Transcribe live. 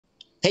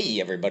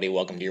Hey everybody,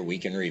 welcome to your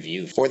weekend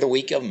review. For the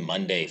week of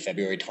Monday,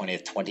 February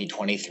 20th,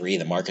 2023,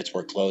 the markets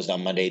were closed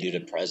on Monday due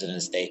to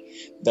President's Day,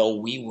 though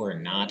we were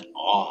not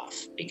off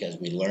because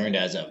we learned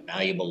as a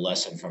valuable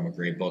lesson from a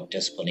great book,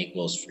 Discipline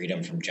Equals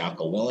Freedom from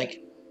Jocko Willink.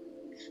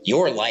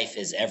 Your life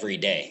is every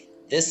day.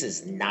 This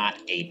is not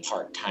a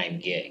part-time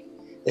gig.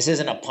 This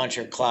isn't a punch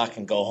your clock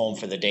and go home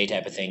for the day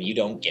type of thing. You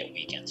don't get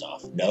weekends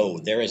off. No,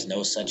 there is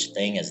no such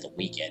thing as the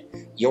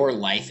weekend. Your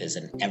life is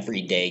an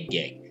everyday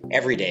gig.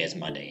 Every day is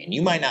Monday, and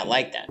you might not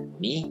like that.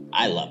 Me,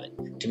 I love it.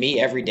 To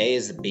me, every day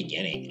is the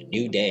beginning, a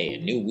new day, a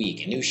new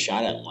week, a new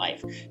shot at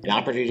life, an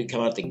opportunity to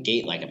come out the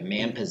gate like a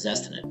man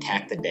possessed and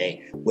attack the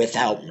day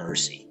without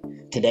mercy.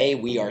 Today,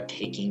 we are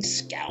taking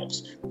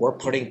scalps. We're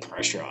putting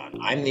pressure on.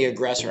 I'm the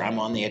aggressor. I'm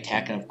on the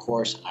attack, and of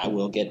course, I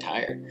will get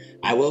tired.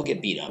 I will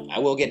get beat up. I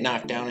will get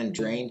knocked down and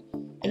drained,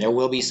 and there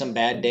will be some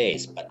bad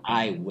days, but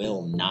I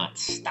will not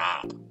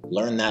stop.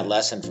 Learn that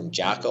lesson from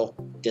Jocko.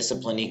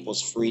 Discipline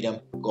equals freedom.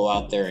 Go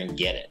out there and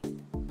get it.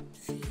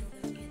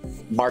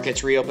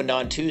 Markets reopened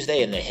on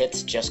Tuesday, and the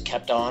hits just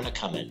kept on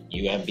coming.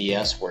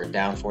 UMBS were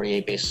down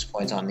 48 basis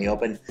points on the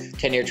open.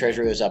 10-year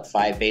Treasury was up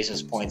 5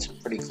 basis points.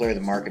 Pretty clear the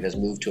market has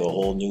moved to a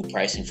whole new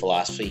pricing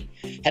philosophy.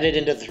 Headed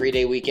into the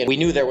three-day weekend, we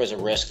knew there was a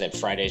risk that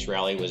Friday's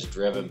rally was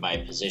driven by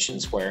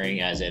position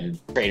squaring, as in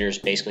traders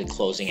basically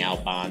closing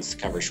out bonds to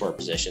cover short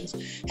positions.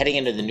 Heading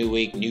into the new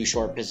week, new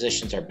short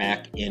positions are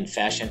back in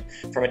fashion.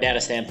 From a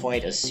data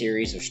standpoint, a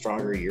series of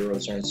stronger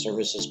Eurozone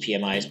services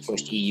PMIs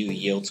pushed EU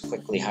yields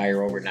quickly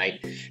higher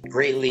overnight,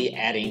 greatly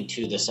adding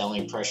to the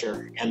selling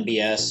pressure.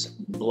 MBS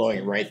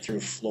blowing right through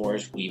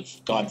floors. We've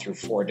gone through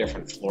 4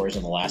 different floors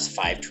in the last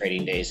 5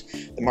 trading days.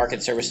 The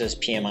market services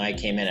PMI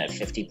came in at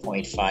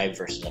 50.5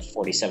 versus a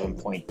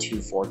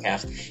 47.2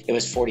 forecast. It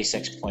was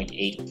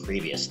 46.8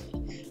 previously.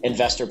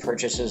 Investor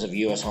purchases of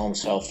U.S.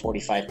 homes fell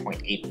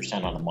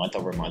 45.8% on a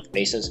month-over-month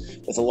basis,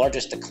 with the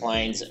largest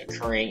declines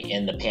occurring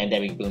in the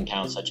pandemic boom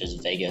towns such as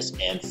Vegas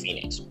and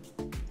Phoenix.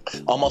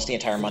 Almost the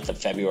entire month of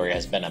February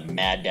has been a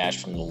mad dash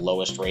from the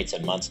lowest rates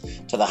in months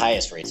to the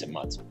highest rates in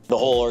months. The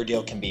whole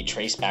ordeal can be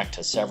traced back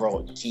to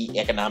several key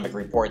economic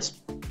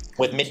reports,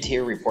 with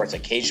mid-tier reports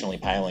occasionally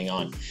piling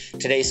on.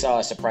 Today saw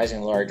a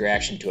surprisingly large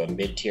reaction to a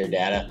mid-tier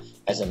data,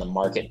 as in the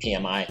market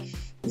PMI.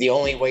 The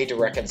only way to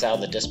reconcile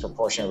the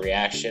disproportionate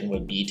reaction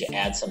would be to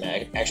add some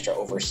extra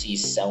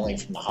overseas selling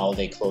from the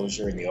holiday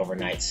closure in the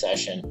overnight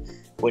session,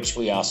 which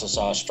we also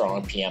saw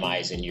strong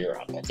PMIs in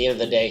Europe. At the end of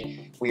the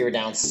day, we were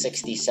down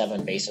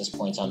 67 basis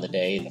points on the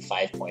day. The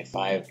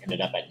 5.5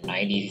 ended up at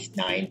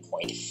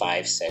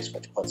 99.56,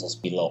 which puts us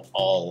below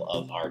all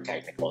of our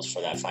technicals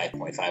for that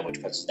 5.5, which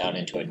puts us down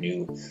into a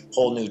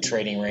whole new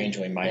trading range.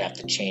 We might have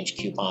to change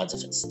coupons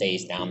if it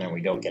stays down there and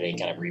we don't get any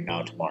kind of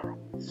rebound tomorrow.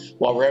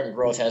 While rent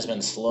growth has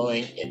been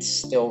slowing, it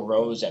still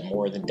rose at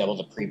more than double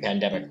the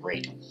pre-pandemic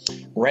rate.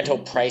 Rental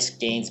price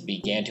gains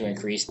began to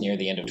increase near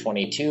the end of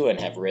 22 and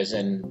have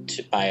risen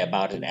by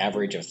about an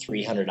average of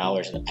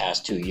 $300 in the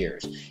past 2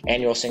 years.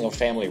 Annual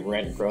single-family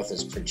rent growth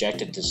is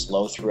projected to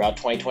slow throughout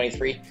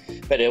 2023,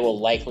 but it will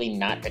likely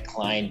not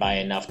decline by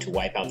enough to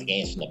wipe out the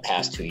gains from the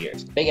past 2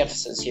 years. Big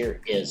emphasis here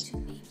is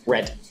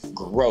rent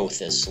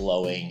growth is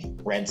slowing,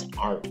 rents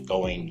aren't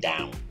going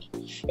down.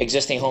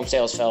 Existing home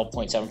sales fell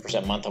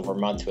 0.7% month over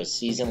month to a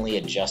seasonally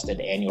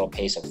adjusted annual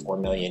pace of 4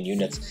 million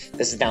units.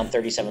 This is down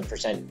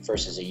 37%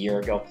 versus a year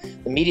ago.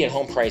 The median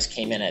home price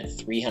came in at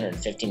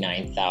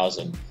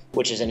 $359,000,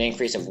 which is an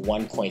increase of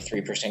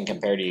 1.3%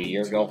 compared to a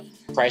year ago.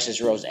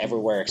 Prices rose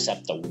everywhere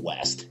except the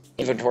West.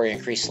 Inventory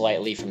increased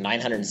slightly from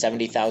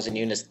 970,000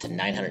 units to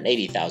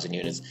 980,000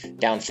 units,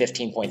 down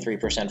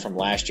 15.3% from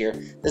last year.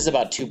 This is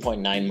about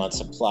 2.9 months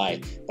supply,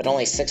 but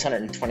only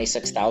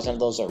 626,000 of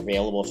those are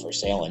available for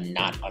sale and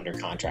not under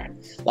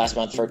contract. Last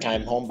month,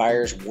 first-time home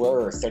buyers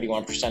were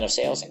 31% of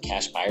sales and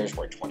cash buyers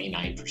were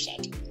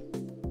 29%.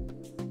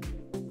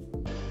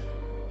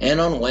 And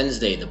on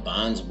Wednesday, the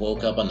bonds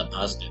woke up on the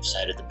positive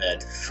side of the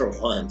bed for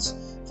once.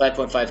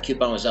 5.5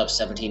 coupon was up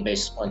 17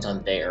 basis points on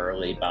the day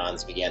early.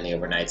 Bonds began the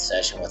overnight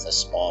session with a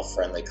small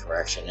friendly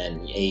correction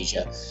in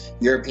Asia.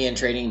 European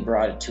trading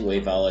brought it to a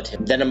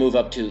volatility, then a move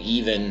up to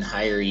even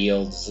higher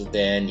yields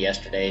than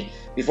yesterday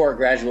before a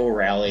gradual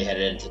rally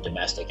headed into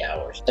domestic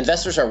hours.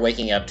 Investors are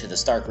waking up to the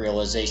stark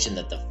realization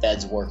that the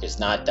Fed's work is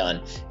not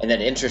done and that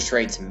interest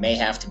rates may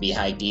have to be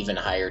hiked even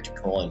higher to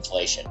cool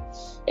inflation.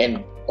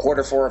 In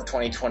Q4 of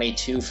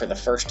 2022, for the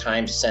first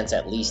time since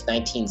at least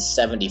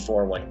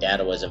 1974 when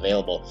data was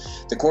available,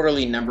 the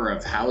quarterly number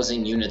of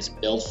housing units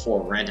built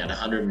for rent at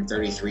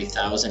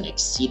 133,000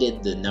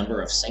 exceeded the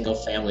number of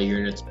single-family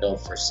units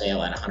built for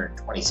sale at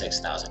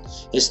 126,000.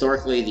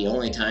 Historically, the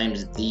only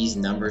times these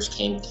numbers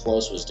came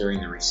close was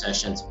during the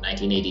recessions of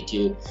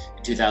 1982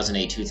 and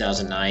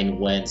 2008-2009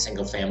 when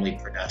single-family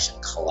production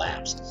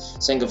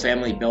collapsed.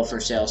 Single-family built for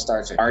sale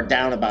starts are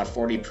down about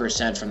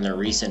 40% from their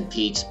recent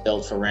peaks.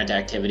 Built for rent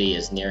activity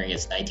is nearing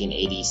its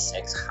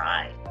 1986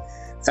 high.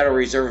 Federal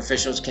Reserve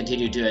officials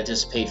continue to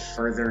anticipate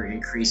further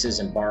increases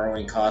in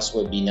borrowing costs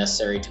would be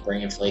necessary to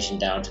bring inflation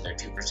down to their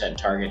 2%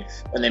 target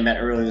when they met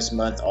earlier this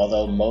month,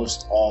 although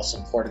most all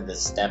supported the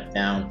step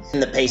down in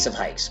the pace of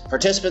hikes.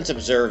 Participants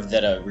observed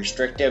that a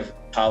restrictive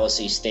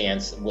policy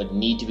stance would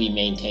need to be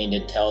maintained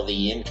until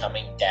the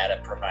incoming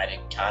data provided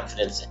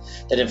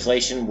confidence that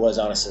inflation was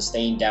on a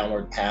sustained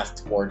downward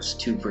path towards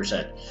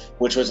 2%,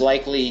 which was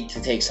likely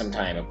to take some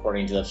time,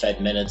 according to the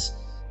Fed minutes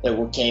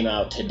that came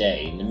out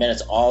today. The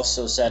minutes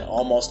also said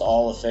almost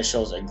all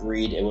officials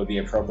agreed it would be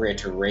appropriate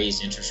to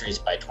raise interest rates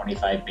by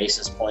 25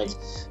 basis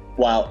points,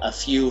 while a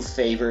few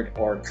favored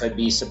or could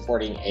be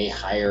supporting a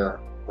higher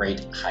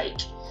rate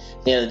hike.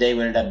 At the end of the day, we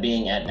ended up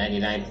being at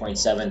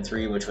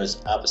 99.73, which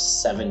was up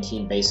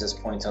 17 basis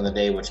points on the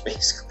day, which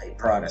basically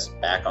brought us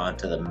back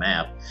onto the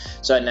map.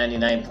 So at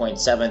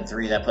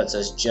 99.73, that puts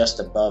us just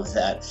above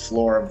that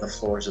floor of the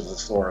floors of the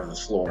floor of the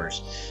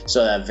floors.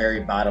 So that very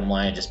bottom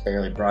line just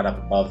barely brought up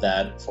above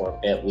that for a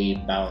bit. We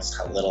bounced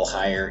a little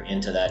higher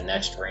into that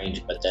next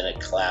range, but then it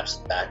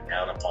collapsed back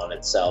down upon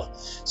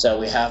itself. So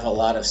we have a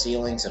lot of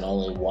ceilings and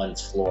only one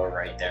floor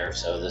right there.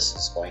 So this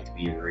is going to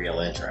be real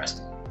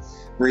interesting.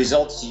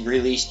 Results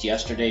released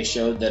yesterday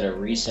showed that a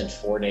recent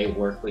 4-day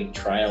workweek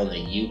trial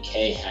in the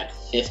UK had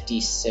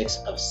 56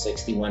 of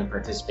 61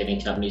 participating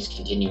companies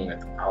continuing with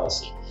the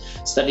policy.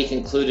 Study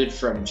concluded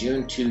from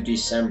June to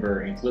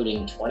December,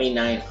 including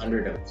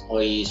 2,900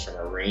 employees from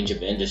a range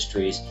of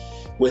industries,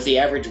 with the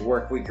average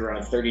workweek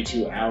around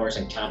 32 hours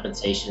and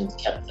compensation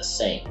kept the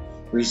same.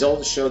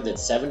 Results showed that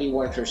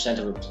 71%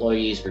 of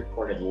employees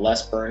reported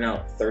less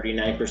burnout,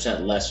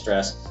 39% less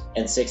stress,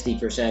 and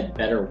 60%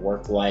 better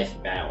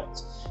work-life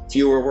balance.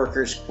 Fewer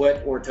workers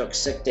quit or took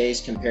sick days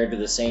compared to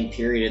the same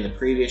period in the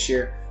previous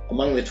year.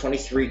 Among the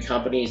 23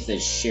 companies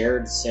that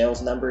shared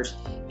sales numbers,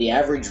 the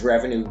average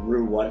revenue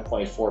grew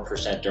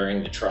 1.4%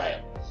 during the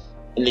trial.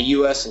 In the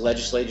U.S.,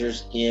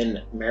 legislators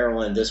in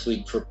Maryland this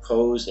week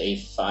proposed a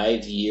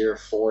 5-year,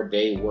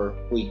 4-day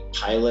workweek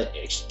pilot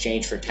in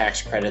exchange for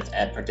tax credits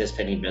at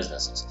participating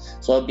businesses.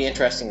 So it'll be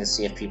interesting to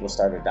see if people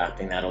start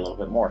adopting that a little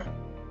bit more.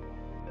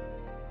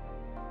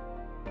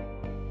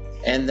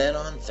 And then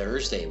on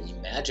Thursday, we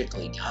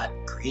magically got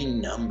green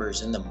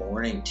numbers in the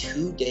morning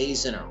 2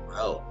 days in a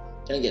row.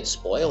 Gonna get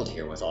spoiled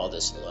here with all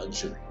this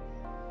luxury.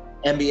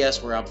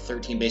 MBS were up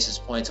 13 basis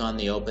points on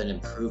the open,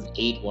 improved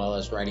 8 while I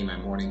was writing my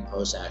morning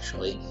post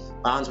actually.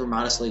 Bonds were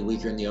modestly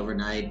weaker in the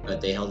overnight,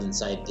 but they held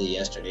inside the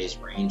yesterday's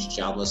range.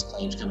 Jobless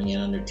claims coming in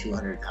under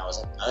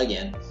 200,000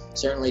 again.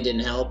 Certainly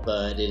didn't help,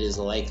 but it is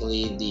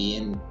likely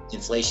the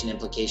inflation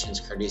implications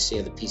courtesy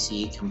of the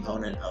PCE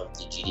component of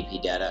the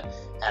GDP data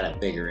had a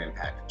bigger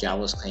impact.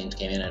 Jobless claims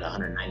came in at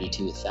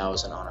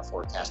 192,000 on a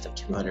forecast of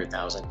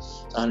 200,000.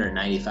 It's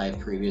 195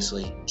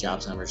 previously.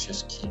 Jobs numbers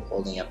just keep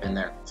holding up in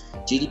there.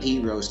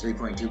 GDP rose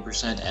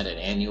 3.2% at an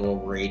annual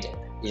rate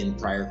in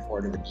prior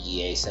quarter, the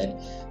BEA said.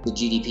 The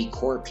GDP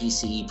core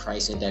PCE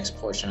price index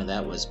portion of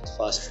that was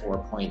plus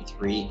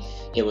 4.3.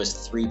 It was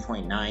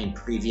 3.9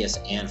 previous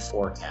and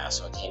forecast,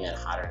 so it came in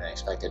hotter than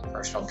expected.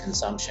 Personal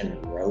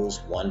consumption rose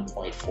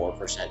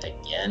 1.4%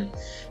 again,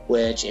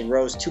 which it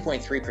rose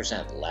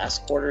 2.3%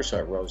 last quarter, so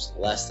it rose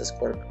less this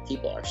quarter, but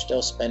people are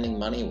still spending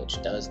money,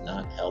 which does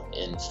not help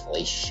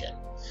inflation.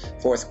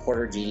 Fourth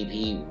quarter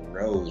GDP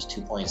rose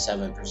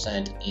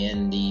 2.7%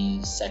 in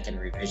the second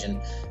revision.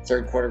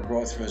 Third quarter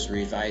growth was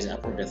revised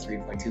upward to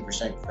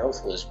 3.2%.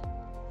 Growth was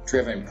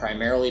driven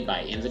primarily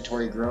by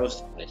inventory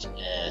growth, which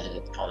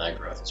call that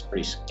growth is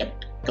pretty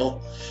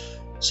skeptical.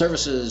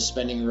 Services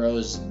spending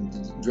rose,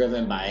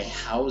 driven by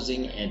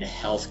housing and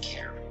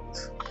healthcare.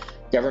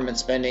 Government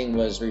spending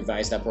was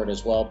revised upward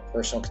as well.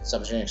 Personal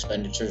consumption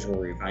expenditures were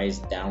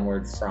revised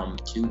downward from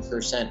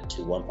 2%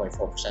 to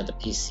 1.4%. The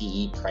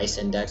PCE price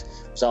index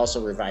was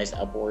also revised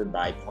upward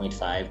by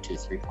 0.5 to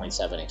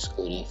 3.7,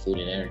 excluding food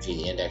and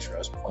energy. The index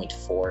rose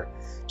 0.4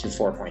 to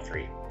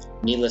 4.3.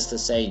 Needless to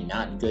say,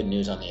 not good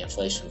news on the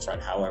inflation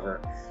front. However,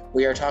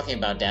 we are talking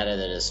about data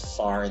that is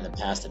far in the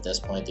past at this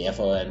point. The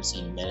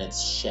FOMC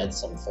minutes shed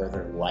some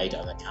further light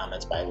on the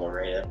comments by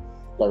Loretta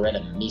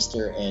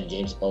Meester and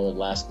James Bullard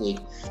last week.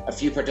 A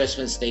few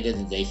participants stated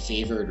that they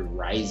favored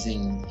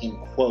rising, in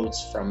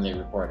quotes from the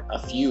report, a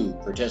few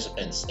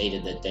participants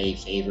stated that they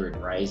favored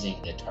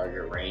rising the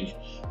target range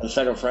of the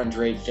federal funds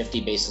rate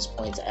 50 basis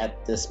points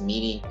at this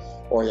meeting,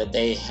 or that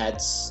they have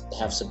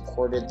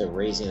supported the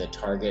raising the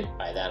target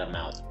by that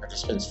amount. The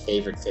participants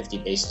favored 50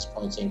 basis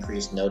points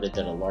increase, noted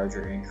that a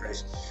larger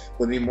increase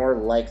would be more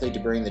likely to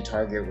bring the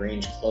target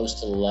range close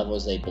to the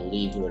levels they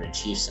believed would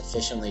achieve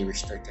sufficiently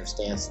restrictive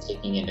stance,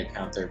 taking into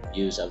account their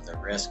views of the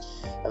risk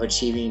of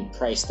achieving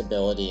price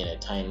stability in a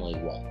timely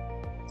way.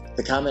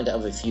 The comment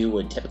of a few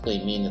would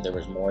typically mean that there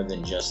was more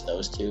than just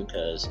those two,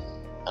 because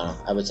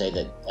I would say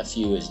that a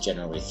few is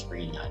generally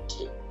 3, not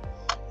 2.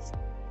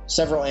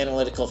 Several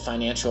analytical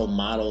financial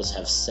models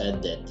have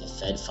said that the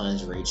Fed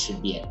funds rate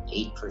should be at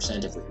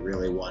 8% if we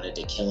really wanted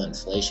to kill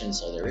inflation,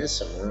 so there is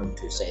some room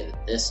to say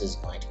that this is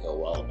going to go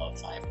well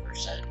above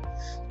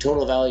 5%.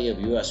 Total value of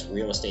U.S.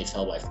 real estate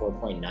fell by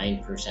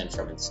 4.9%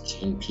 from its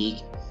June peak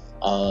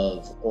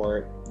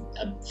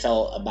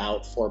fell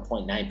about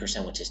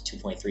 4.9%, which is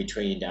 $2.3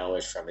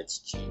 trillion from its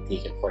June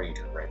peak, according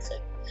to Redfin.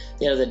 At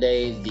the end of the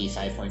day, the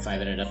 5.5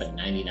 ended up at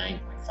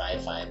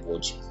 99.55,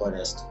 which put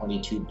us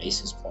 22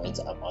 basis points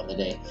up on the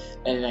day.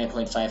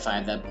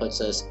 99.55, that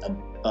puts us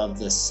above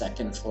the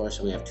second floor,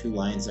 so we have two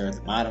lines there at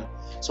the bottom.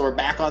 So we're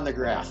back on the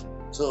graph.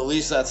 So at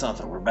least that's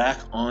something. We're back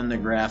on the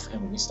graph,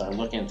 and we can start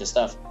looking at the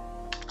stuff.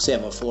 So you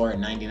have a floor at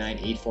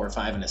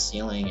 99.845 and a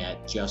ceiling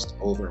at just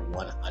over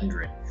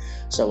 100.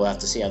 So we'll have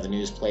to see how the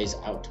news plays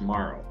out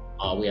tomorrow.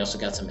 We also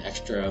got some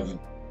extra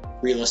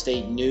real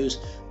estate news.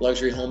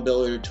 Luxury home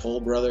builder Toll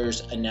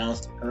Brothers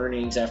announced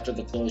earnings after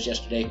the close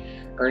yesterday.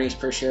 Earnings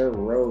per share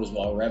rose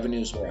while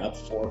revenues were up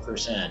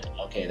 4%.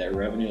 Okay, their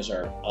revenues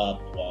are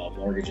up while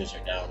mortgages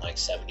are down like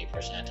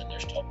 70% and they're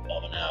still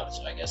bumming out.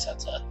 So I guess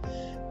that's a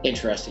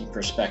interesting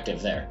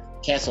perspective there.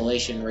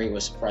 Cancellation rate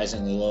was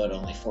surprisingly low at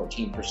only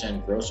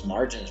 14%. Gross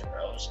margins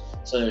rose,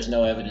 so there's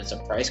no evidence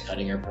of price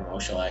cutting or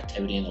promotional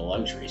activity in the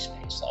luxury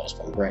space. That was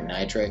from Brett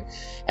Nitre.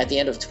 At the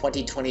end of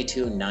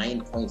 2022,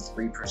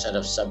 9.3%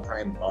 of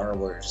subprime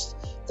borrowers,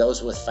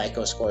 those with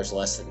FICO scores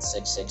less than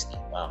 660.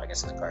 Wow, I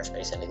guess in the car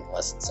space, anything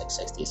less than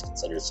 660 is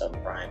considered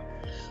subprime.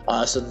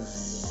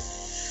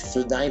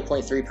 So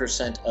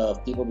 9.3%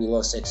 of people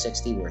below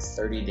 660 were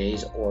 30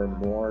 days or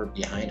more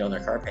behind on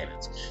their car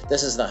payments.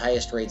 This is the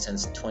highest rate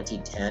since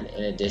 2010,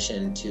 in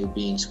addition to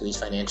being squeezed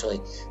financially.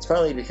 It's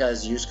partly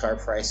because used car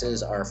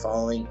prices are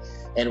falling,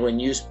 and when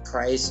used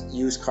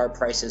car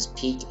prices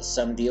peaked,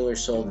 some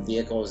dealers sold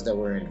vehicles that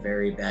were in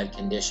very bad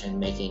condition,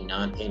 making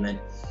non-payment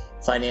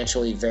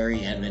financially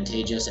very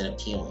advantageous and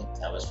appealing.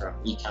 That was from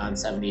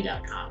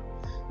econ70.com.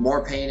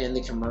 More pain in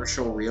the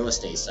commercial real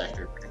estate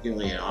sector,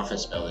 particularly in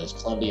office buildings.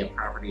 Columbia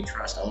Property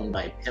Trust, owned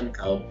by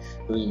PIMCO,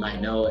 who you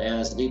might know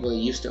as the people who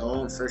used to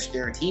own First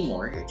Guarantee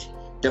Mortgage,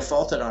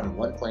 defaulted on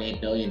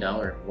 $1.8 billion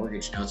in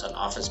mortgage notes on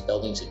office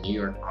buildings in New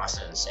York,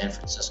 Boston, and San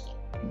Francisco.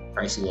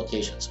 Pricey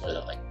locations, what are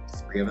there, like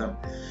 3 of them?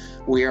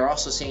 We are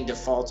also seeing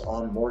defaults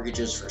on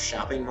mortgages for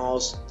shopping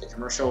malls. The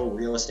commercial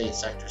real estate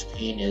sector's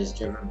pain is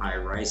driven by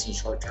rising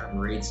short-term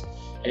rates.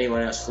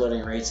 Anyone who has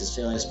floating rates is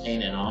feeling this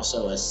pain, and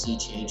also a sea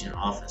change in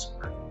office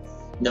work.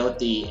 Note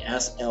the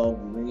SL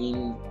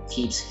Green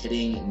keeps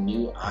hitting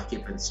new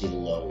occupancy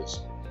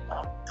lows.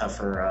 Tough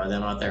for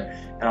them out there.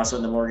 And also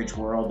in the mortgage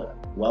world,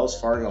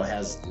 Wells Fargo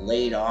has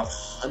laid off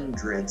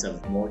hundreds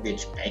of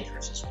mortgage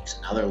bankers this week.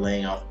 So now they're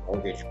laying off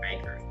mortgage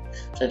bankers.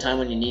 So at a time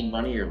when you need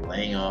money, you're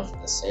laying off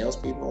the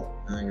salespeople.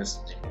 I guess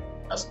they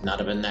must not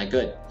have been that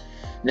good.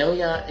 Then we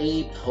got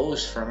a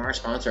post from our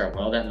sponsor at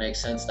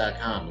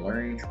WellThatMakesSense.com,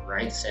 learning to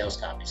write sales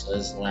copy. So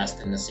this is the last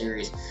in the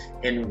series.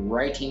 In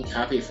writing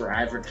copy for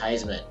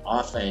advertisement,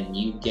 often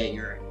you get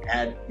your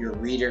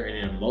reader in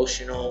an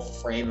emotional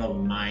frame of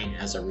mind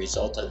as a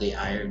result of the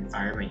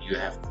environment you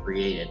have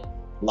created.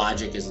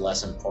 Logic is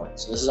less important.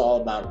 So this is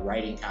all about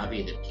writing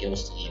copy that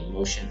appeals to the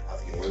emotion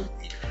of your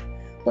reader.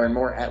 Learn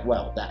more at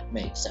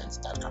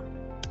WellThatMakesSense.com.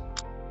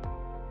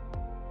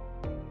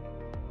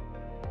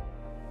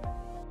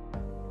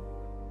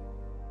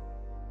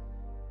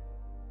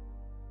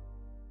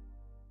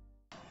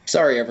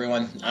 Sorry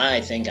everyone,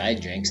 I think I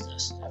jinxed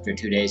this. After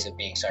 2 days of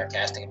being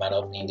sarcastic about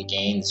opening to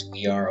gains,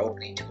 we are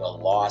opening to a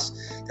loss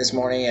this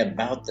morning,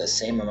 about the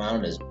same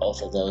amount as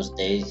both of those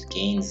days'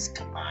 gains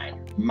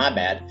combined. My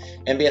bad.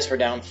 MBS were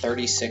down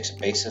 36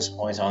 basis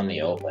points on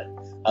the open.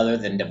 Other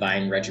than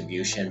divine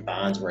retribution,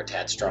 bonds were a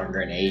tad stronger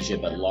in Asia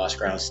but lost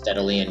ground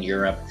steadily in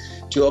Europe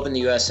to open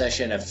the U.S.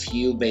 session a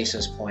few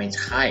basis points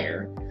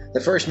higher. The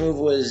first move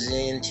was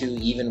into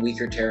even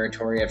weaker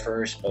territory at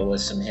first, but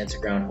with some hints of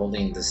ground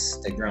holding.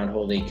 The ground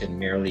holding could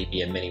merely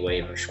be a mini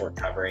wave of short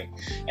covering.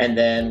 And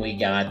then we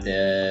got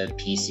the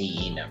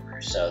PCE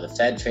numbers. So the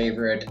Fed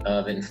favorite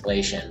of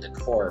inflation, the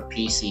core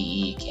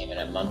PCE, came in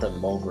a month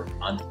over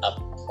month up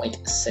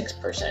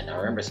 0.6%. Now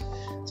remember, it's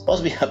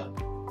supposed to be up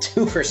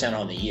 2%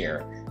 on the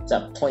year. It's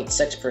up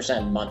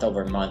 0.6% month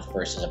over month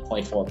versus a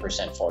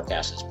 0.4%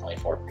 forecast as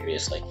 0.4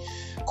 previously.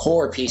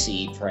 Core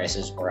PCE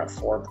prices were up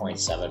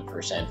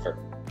 4.7% for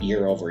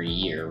year over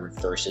year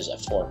versus a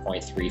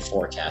 4.3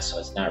 forecast, so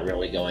it's not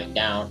really going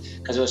down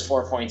because it was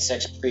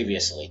 4.6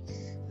 previously.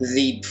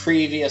 The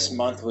previous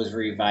month was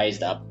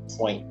revised up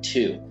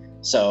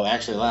 0.2. So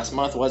actually last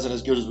month wasn't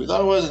as good as we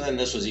thought it was, and then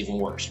this was even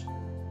worse.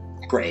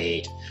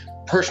 Great.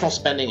 Personal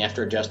spending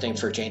after adjusting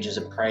for changes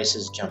in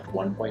prices jumped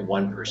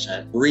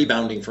 1.1%,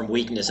 rebounding from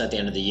weakness at the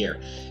end of the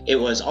year. It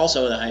was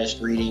also the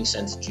highest reading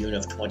since June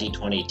of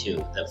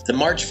 2022. The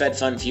March Fed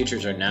Fund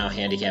futures are now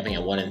handicapping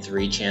a 1 in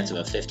 3 chance of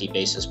a 50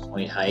 basis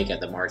point hike at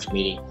the March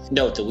meeting.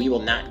 Note that we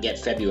will not get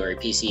February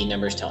PCE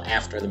numbers till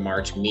after the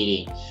March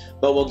meeting,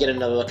 but we'll get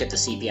another look at the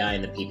CPI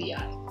and the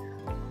PPI.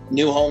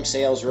 New home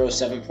sales rose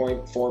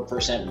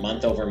 7.4%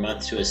 month over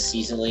month to a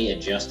seasonally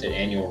adjusted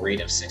annual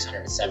rate of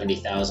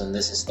 670,000.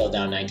 This is still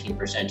down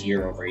 19%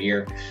 year over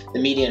year.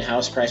 The median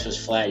house price was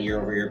flat year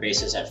over year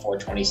basis at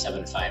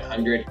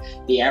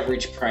 $427,500. The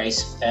average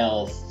price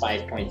fell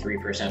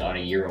 5.3% on a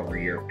year over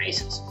year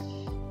basis.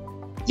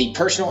 The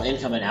personal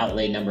income and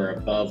outlay number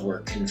above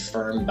were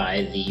confirmed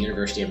by the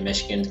University of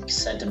Michigan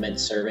Sentiment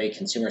Survey.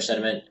 Consumer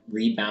sentiment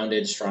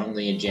rebounded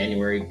strongly in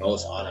January,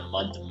 both on a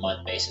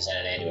month-to-month basis and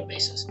an annual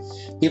basis.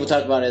 People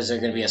talk about, is there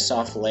going to be a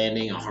soft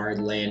landing, a hard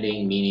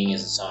landing? Meaning,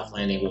 is a soft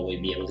landing, will we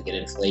be able to get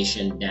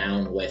inflation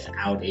down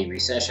without a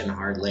recession?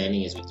 Hard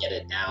landing is we get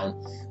it down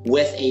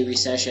with a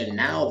recession.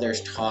 Now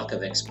there's talk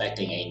of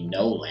expecting a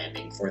no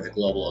landing for the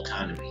global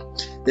economy.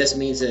 This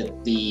means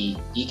that the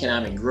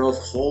economic growth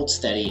holds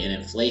steady and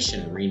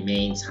inflation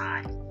remains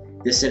high.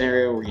 This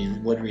scenario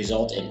would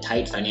result in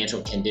tight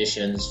financial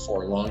conditions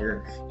for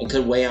longer and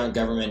could weigh on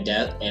government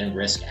debt and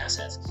risk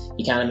assets.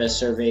 Economists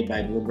surveyed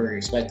by Bloomberg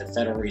expect the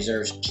Federal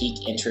Reserve's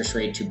peak interest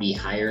rate to be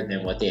higher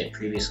than what they had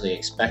previously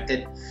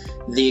expected.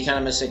 The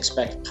economists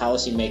expect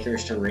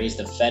policymakers to raise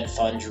the Fed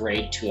funds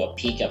rate to a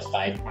peak of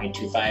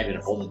 5.25 and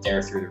hold it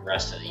there through the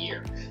rest of the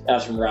year. That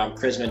was from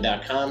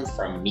robchrisman.com,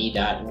 from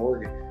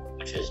me.org,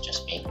 which is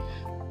just me.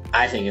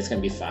 I think it's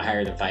going to be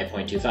higher than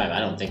 5.25.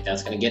 I don't think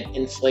that's going to get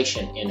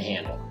inflation in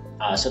handle.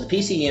 So the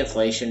PCE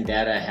inflation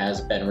data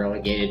has been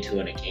relegated to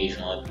an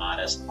occasional and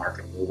modest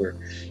market mover.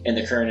 In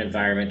the current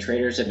environment,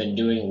 traders have been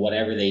doing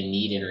whatever they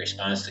need in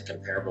response to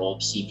comparable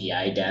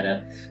CPI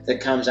data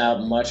that comes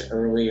out much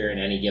earlier in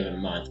any given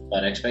month.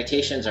 But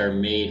expectations are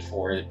made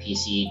for the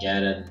PCE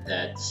data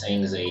that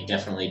sings a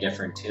definitely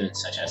different tune,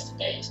 such as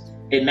today's.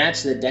 It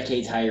matched the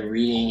decades high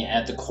reading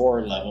at the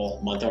core level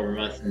month over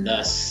month, and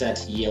thus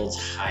set yields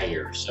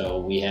higher.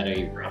 So we had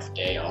a rough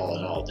day all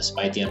in all,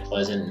 despite the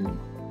unpleasant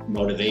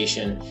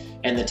motivation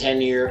and the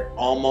 10-year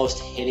almost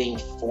hitting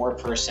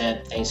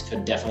 4%. Things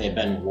could definitely have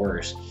been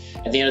worse.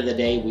 At the end of the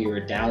day, we were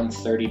down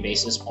 30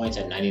 basis points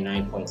at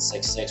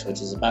 99.66, which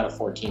is about a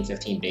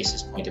 15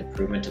 basis point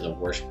improvement to the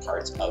worst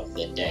parts of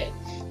the day.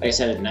 Like I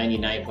said, at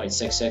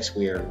 99.66,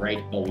 we are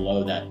right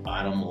below that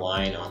bottom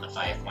line on the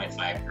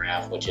 5.5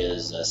 graph, which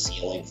is a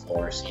ceiling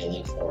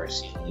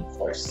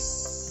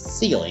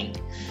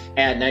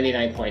at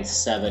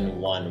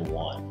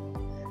 99.711.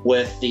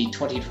 With the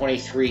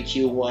 2023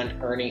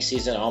 Q1 earnings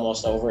season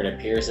almost over, it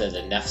appears that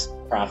the net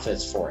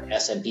profits for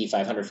S&P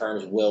 500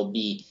 firms will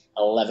be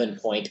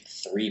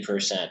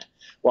 11.3%.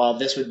 While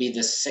this would be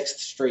the sixth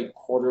straight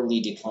quarterly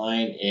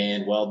decline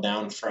and well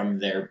down from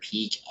their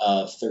peak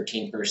of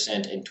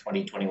 13% in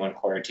 2021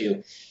 quarter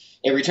two,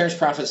 it returns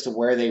profits to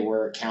where they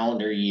were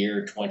calendar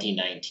year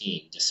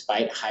 2019.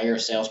 Despite higher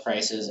sales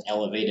prices,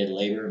 elevated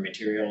labor,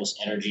 materials,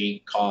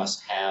 energy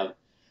costs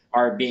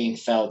are being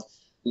felt.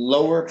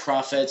 Lower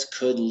profits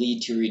could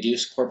lead to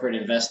reduced corporate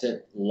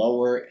investment,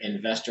 lower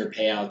investor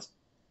payouts,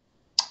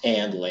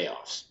 and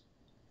layoffs,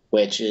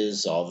 which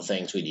is all the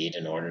things we need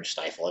in order to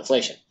stifle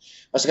inflation.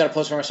 Also got a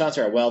post from our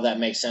sponsor at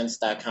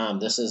WellThatMakesSense.com.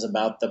 This is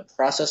about the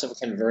process of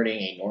converting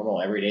a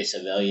normal everyday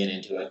civilian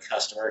into a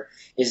customer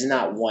is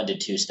not 1 to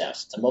 2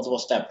 steps. It's a multiple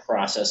step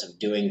process of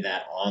doing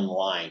that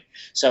online.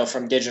 So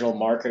from Digital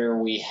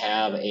Marketer, we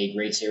have a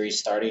great series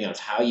starting of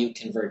how you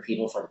convert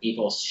people from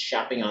people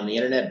shopping on the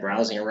internet,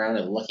 browsing around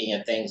and looking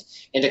at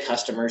things, into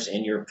customers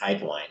in your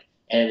pipeline.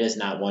 And it is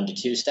not 1 to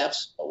 2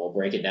 steps, but we'll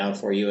break it down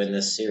for you in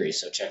this series.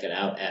 So check it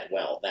out at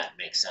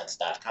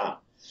WellThatMakesSense.com.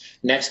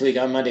 Next week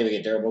on Monday, we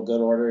get durable good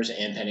orders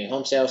and pending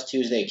home sales.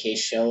 Tuesday,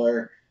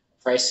 Case-Shiller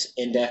price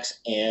index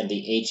and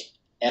the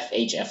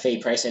FHFA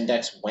price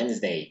index.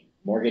 Wednesday,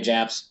 mortgage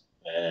apps.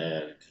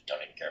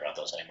 Don't even care about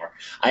those anymore.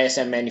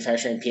 ISM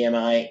manufacturing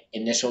PMI,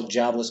 initial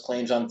jobless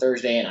claims on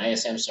Thursday, and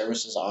ISM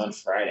services on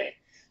Friday.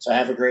 So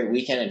have a great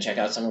weekend and check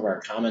out some of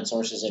our common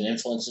sources and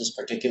influences,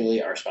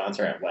 particularly our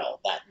sponsor at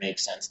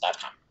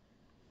WellThatMakesSense.com.